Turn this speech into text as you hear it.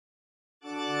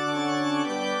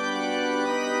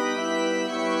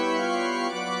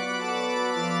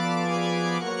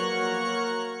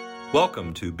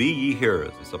Welcome to Be Ye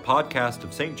Hearers. It's a podcast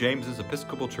of St. James's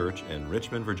Episcopal Church in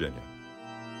Richmond, Virginia.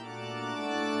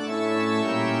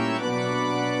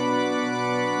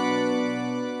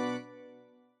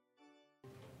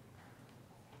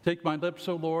 Take my lips,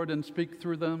 O Lord, and speak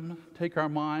through them. Take our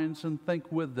minds and think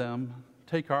with them.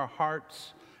 Take our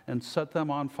hearts and set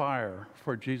them on fire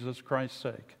for Jesus Christ's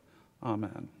sake.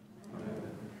 Amen.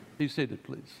 Amen. Be seated,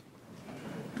 please.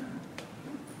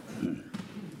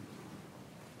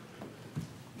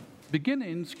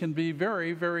 Beginnings can be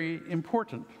very, very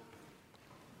important.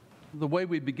 The way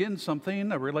we begin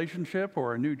something, a relationship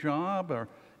or a new job or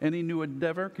any new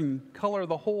endeavor, can color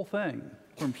the whole thing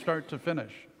from start to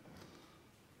finish.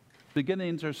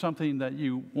 Beginnings are something that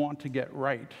you want to get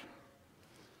right.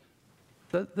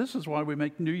 This is why we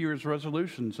make New Year's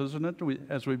resolutions, isn't it?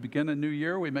 As we begin a new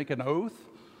year, we make an oath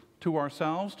to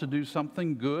ourselves to do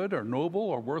something good or noble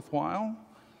or worthwhile,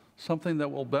 something that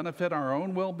will benefit our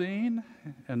own well-being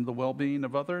and the well-being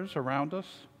of others around us.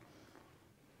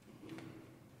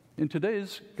 In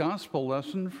today's gospel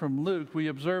lesson from Luke, we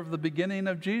observe the beginning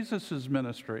of Jesus'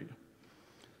 ministry.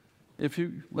 If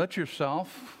you let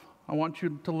yourself, I want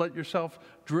you to let yourself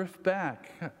drift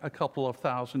back a couple of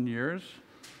thousand years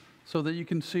so that you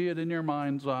can see it in your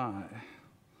mind's eye.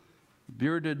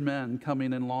 Bearded men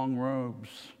coming in long robes,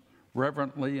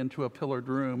 reverently into a pillared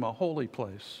room, a holy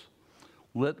place,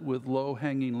 lit with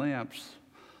low-hanging lamps.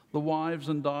 The wives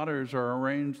and daughters are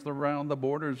arranged around the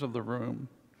borders of the room.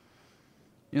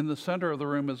 In the center of the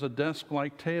room is a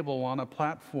desk-like table on a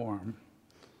platform.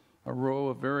 A row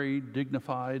of very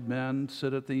dignified men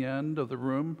sit at the end of the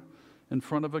room in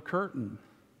front of a curtain.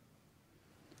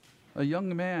 A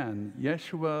young man,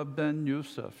 Yeshua ben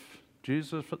Yusuf,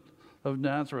 Jesus of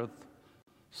Nazareth,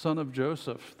 son of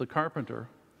Joseph, the carpenter,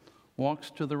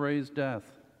 walks to the raised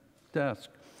desk.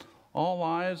 All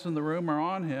eyes in the room are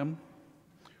on him,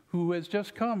 who has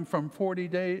just come from 40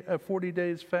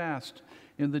 days fast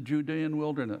in the Judean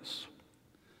wilderness.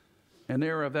 An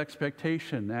air of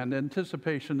expectation and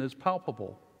anticipation is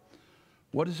palpable.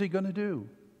 What is he going to do?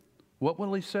 What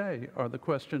will he say? Are the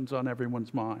questions on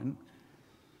everyone's mind.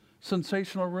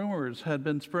 Sensational rumors had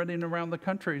been spreading around the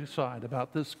countryside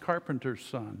about this carpenter's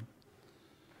son.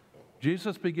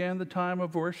 Jesus began the time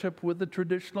of worship with the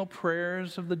traditional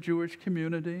prayers of the Jewish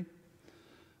community.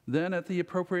 Then, at the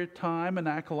appropriate time, an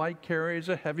acolyte carries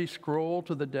a heavy scroll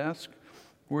to the desk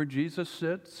where Jesus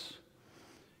sits.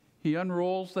 He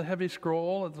unrolls the heavy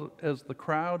scroll as the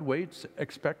crowd waits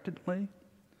expectantly.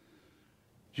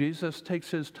 Jesus takes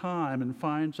his time and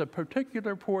finds a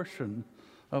particular portion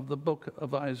of the book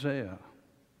of Isaiah.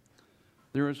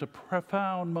 There is a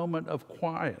profound moment of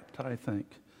quiet, I think,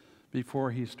 before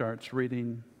he starts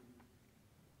reading.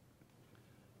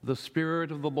 The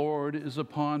Spirit of the Lord is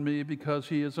upon me because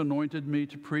he has anointed me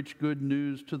to preach good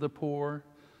news to the poor.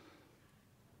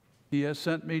 He has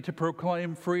sent me to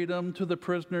proclaim freedom to the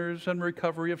prisoners and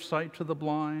recovery of sight to the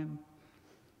blind,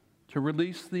 to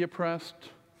release the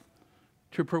oppressed,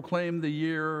 to proclaim the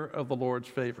year of the Lord's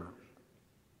favor.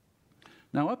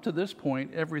 Now, up to this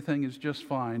point, everything is just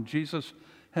fine. Jesus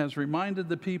has reminded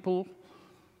the people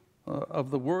of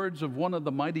the words of one of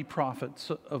the mighty prophets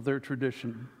of their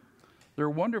tradition. They're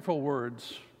wonderful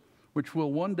words which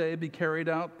will one day be carried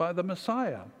out by the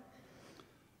Messiah.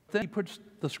 Then he puts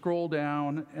the scroll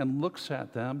down and looks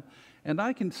at them, and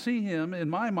I can see him in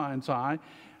my mind's eye.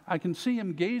 I can see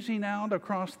him gazing out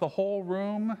across the whole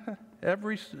room,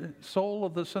 every soul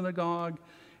of the synagogue,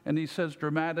 and he says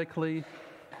dramatically,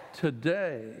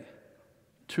 Today,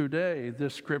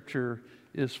 this scripture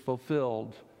is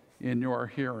fulfilled in your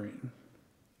hearing.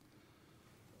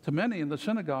 To many in the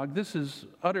synagogue, this is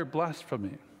utter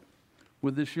blasphemy.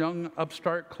 Would this young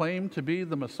upstart claim to be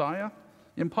the Messiah?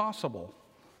 Impossible.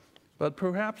 But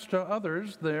perhaps to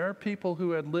others there, people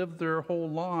who had lived their whole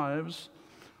lives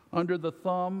under the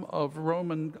thumb of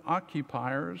Roman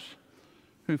occupiers,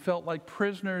 who felt like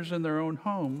prisoners in their own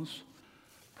homes,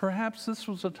 perhaps this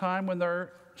was a time when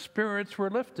their spirits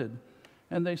were lifted,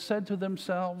 and they said to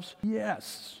themselves,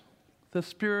 yes, the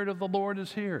Spirit of the Lord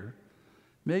is here.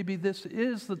 Maybe this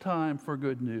is the time for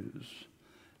good news.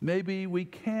 Maybe we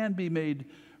can be made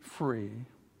free.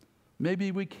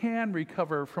 Maybe we can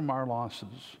recover from our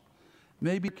losses.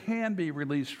 Maybe we can be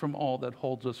released from all that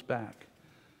holds us back,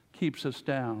 keeps us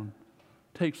down,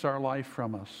 takes our life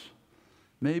from us.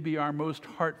 Maybe our most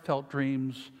heartfelt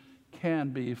dreams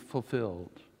can be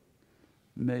fulfilled.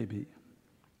 Maybe.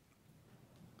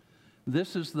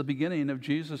 This is the beginning of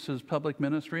Jesus' public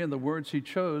ministry, and the words he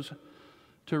chose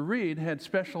to read had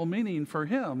special meaning for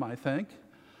him, I think.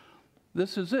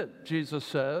 This is it, Jesus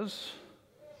says.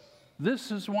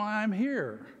 This is why I'm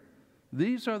here.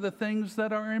 These are the things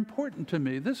that are important to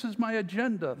me. This is my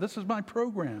agenda. This is my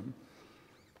program.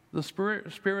 The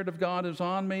Spirit of God is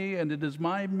on me, and it is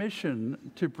my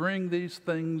mission to bring these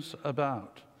things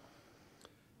about.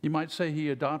 You might say he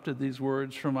adopted these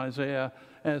words from Isaiah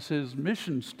as his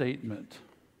mission statement.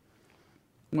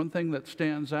 One thing that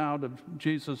stands out of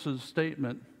Jesus'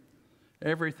 statement,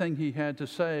 everything he had to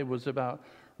say was about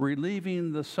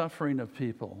relieving the suffering of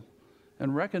people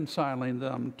and reconciling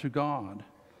them to God.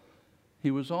 He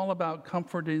was all about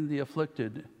comforting the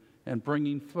afflicted and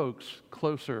bringing folks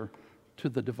closer to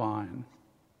the divine.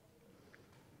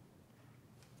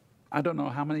 I don't know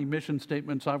how many mission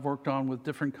statements I've worked on with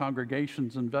different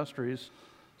congregations and vestries.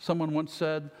 Someone once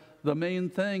said, the main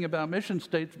thing about mission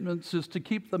statements is to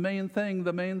keep the main thing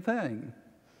the main thing.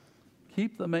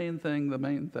 Keep the main thing the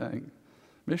main thing.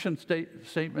 Mission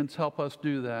statements help us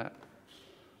do that.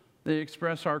 They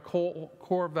express our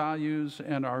core values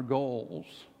and our goals.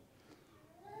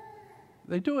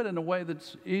 They do it in a way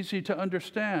that's easy to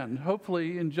understand,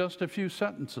 hopefully in just a few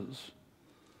sentences.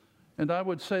 And I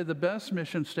would say the best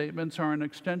mission statements are an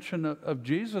extension of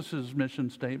Jesus' mission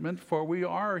statement, for we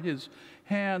are his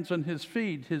hands and his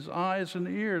feet, his eyes and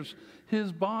ears,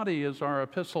 his body, as our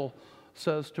epistle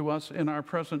says to us in our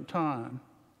present time.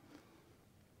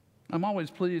 I'm always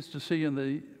pleased to see in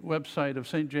the website of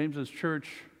St. James's Church,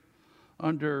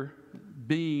 under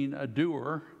being a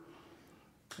doer,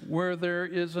 where there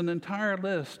is an entire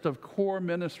list of core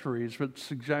ministries which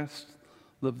suggest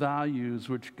the values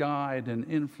which guide and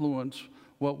influence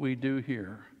what we do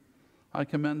here. I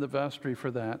commend the vestry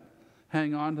for that.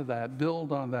 Hang on to that.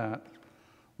 Build on that.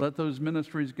 Let those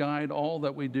ministries guide all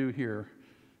that we do here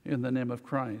in the name of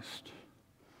Christ.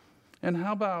 And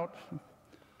how about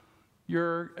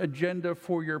your agenda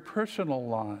for your personal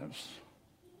lives?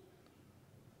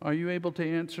 Are you able to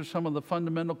answer some of the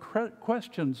fundamental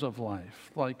questions of life,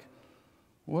 like,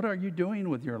 what are you doing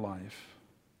with your life?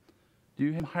 Do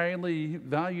you have highly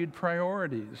valued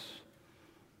priorities?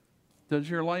 Does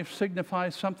your life signify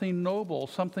something noble,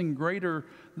 something greater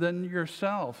than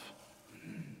yourself?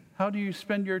 How do you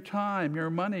spend your time,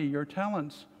 your money, your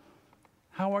talents?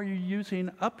 How are you using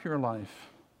up your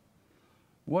life?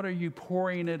 What are you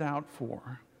pouring it out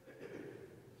for?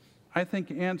 I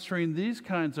think answering these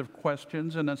kinds of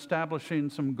questions and establishing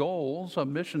some goals, a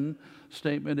mission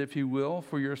statement, if you will,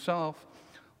 for yourself,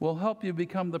 will help you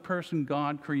become the person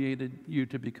God created you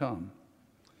to become.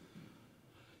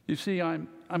 You see, I'm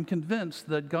convinced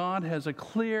that God has a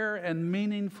clear and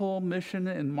meaningful mission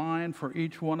in mind for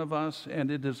each one of us, and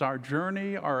it is our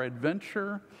journey, our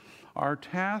adventure, our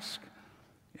task,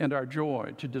 and our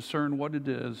joy to discern what it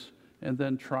is and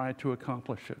then try to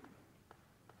accomplish it.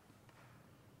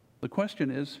 The question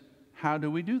is, how do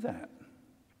we do that?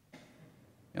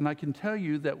 And I can tell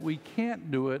you that we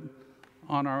can't do it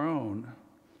on our own.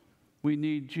 We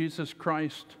need Jesus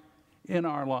Christ in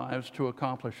our lives to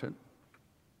accomplish it.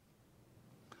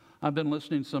 I've been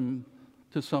listening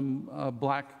to some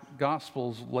black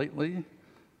gospels lately,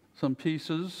 some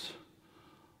pieces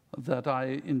that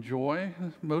I enjoy,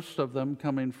 most of them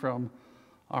coming from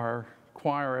our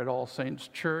choir at All Saints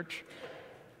Church.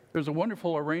 There's a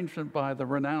wonderful arrangement by the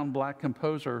renowned black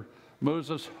composer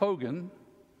Moses Hogan.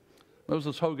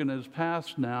 Moses Hogan is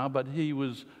passed now, but he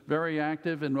was very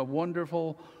active and a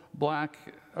wonderful black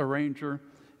arranger.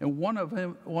 And one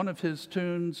of his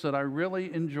tunes that I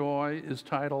really enjoy is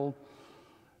titled,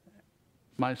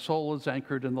 "My Soul is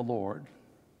Anchored in the Lord."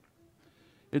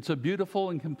 It's a beautiful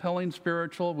and compelling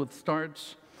spiritual with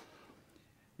starts,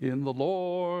 "In the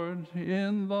Lord,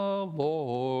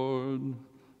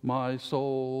 my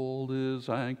soul is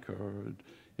anchored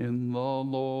in the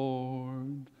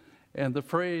Lord." And the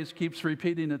phrase keeps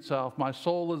repeating itself, "My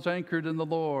soul is anchored in the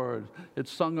Lord."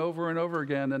 It's sung over and over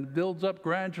again, and it builds up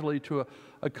gradually to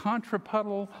a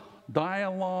contrapuntal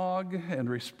dialogue and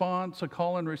response, a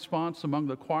call and response among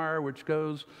the choir, which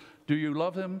goes, "Do you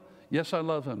love him? Yes, I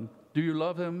love him. Do you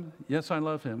love him? Yes, I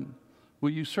love him. Will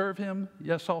you serve him?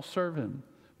 Yes, I'll serve him.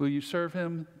 Will you serve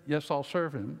him? Yes, I'll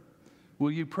serve him.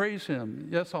 Will you praise him?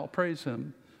 Yes, I'll praise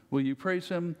him. Will you praise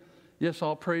him? Yes,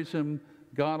 I'll praise him,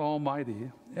 God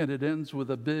Almighty." And it ends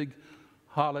with a big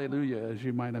hallelujah, as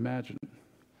you might imagine.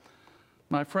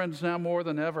 My friends, now more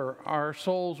than ever, our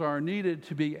souls are needed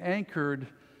to be anchored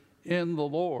in the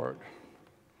Lord.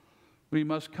 We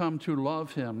must come to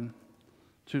love him,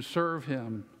 to serve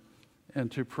him, and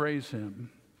to praise him.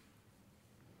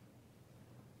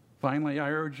 Finally,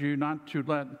 I urge you not to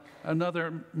let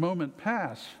another moment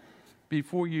pass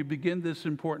before you begin this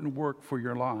important work for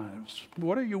your lives.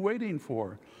 What are you waiting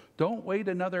for? Don't wait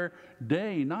another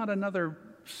day, not another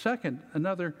second,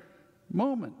 another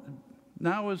moment.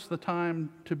 Now is the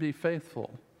time to be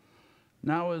faithful.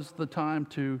 Now is the time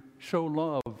to show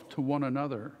love to one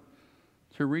another,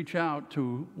 to reach out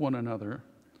to one another,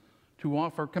 to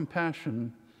offer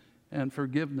compassion and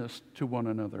forgiveness to one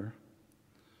another,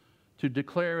 to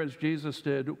declare, as Jesus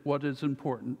did, what is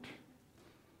important,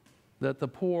 that the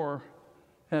poor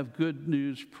have good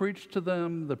news preached to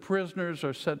them, the prisoners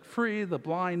are set free, the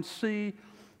blind see,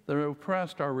 the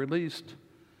oppressed are released.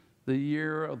 The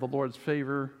year of the Lord's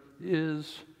favor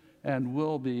is and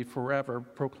will be forever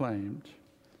proclaimed.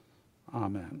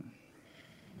 Amen.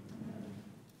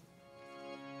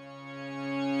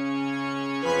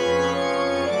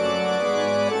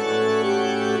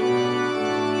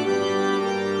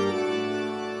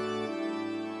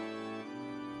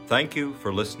 Thank you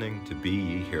for listening to Be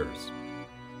Ye Hearers.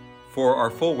 For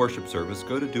our full worship service,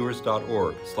 go to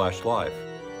doers.org/live.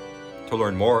 To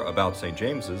learn more about St.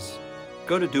 James's,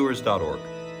 go to doers.org.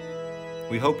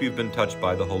 We hope you've been touched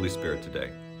by the Holy Spirit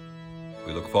today.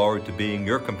 We look forward to being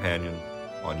your companion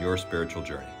on your spiritual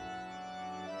journey.